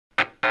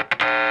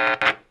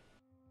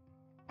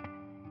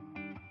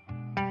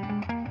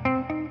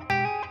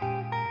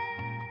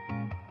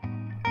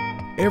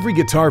Every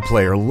guitar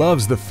player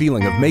loves the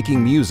feeling of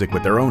making music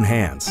with their own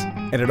hands,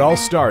 and it all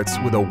starts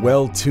with a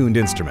well-tuned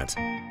instrument.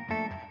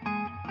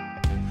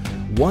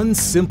 One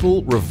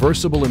simple,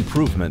 reversible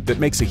improvement that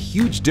makes a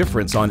huge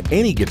difference on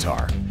any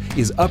guitar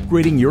is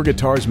upgrading your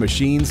guitar's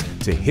machines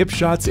to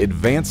Hipshot's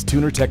advanced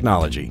tuner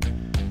technology,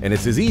 and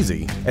it's as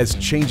easy as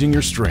changing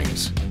your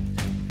strings.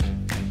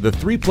 The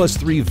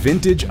 3+3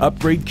 Vintage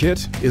Upgrade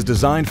Kit is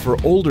designed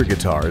for older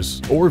guitars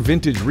or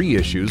vintage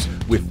reissues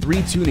with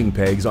 3 tuning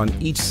pegs on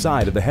each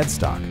side of the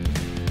headstock.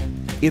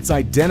 It's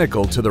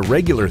identical to the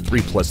regular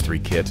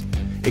 3+3 kit,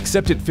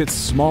 except it fits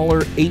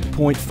smaller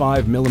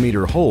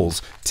 8.5mm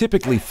holes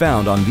typically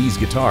found on these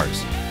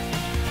guitars.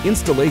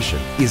 Installation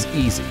is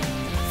easy.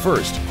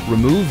 First,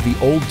 remove the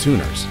old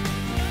tuners.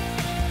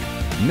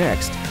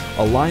 Next,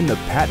 align the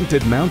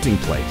patented mounting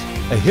plate,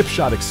 a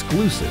Hipshot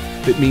exclusive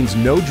that means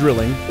no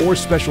drilling or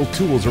special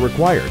tools are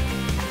required.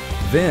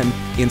 Then,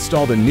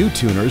 install the new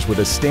tuners with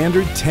a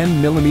standard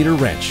 10mm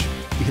wrench.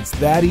 It's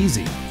that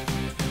easy.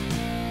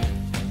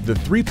 The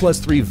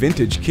 3+3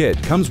 Vintage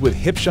Kit comes with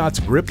Hipshot's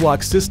grip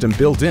lock system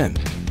built in.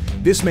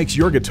 This makes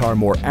your guitar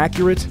more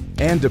accurate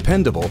and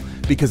dependable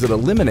because it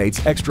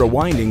eliminates extra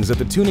windings at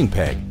the tuning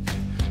peg.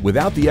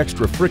 Without the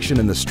extra friction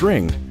in the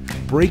string,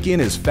 break-in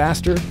is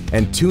faster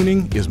and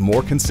tuning is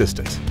more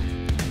consistent.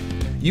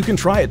 You can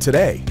try it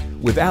today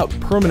without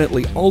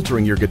permanently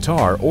altering your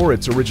guitar or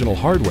its original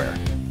hardware.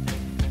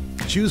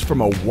 Choose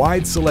from a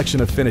wide selection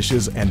of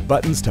finishes and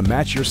buttons to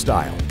match your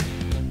style.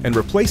 And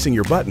replacing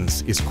your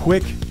buttons is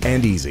quick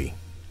and easy.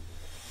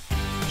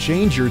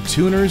 Change your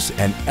tuners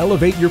and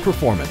elevate your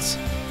performance.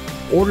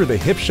 Order the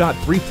Hipshot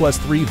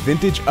 3+3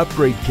 Vintage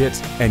Upgrade Kit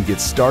and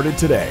get started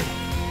today.